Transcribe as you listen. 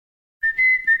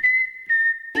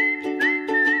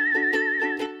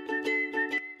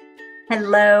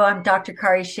Hello, I'm Dr.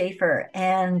 Cari SCHAEFER,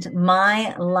 and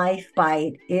my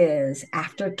LifeBite is,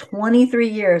 after 23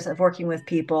 years of working with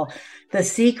people, the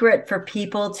secret for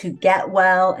people to get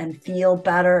well and feel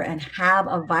better and have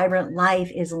a vibrant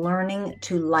life is learning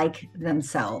to like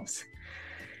themselves.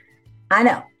 I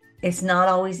know it's not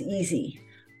always easy,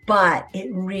 but it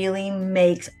really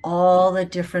makes all the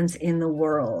difference in the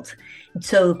world.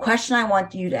 So the question I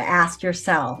want you to ask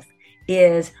yourself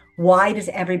is, why does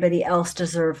everybody else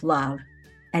deserve love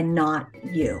and not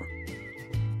you?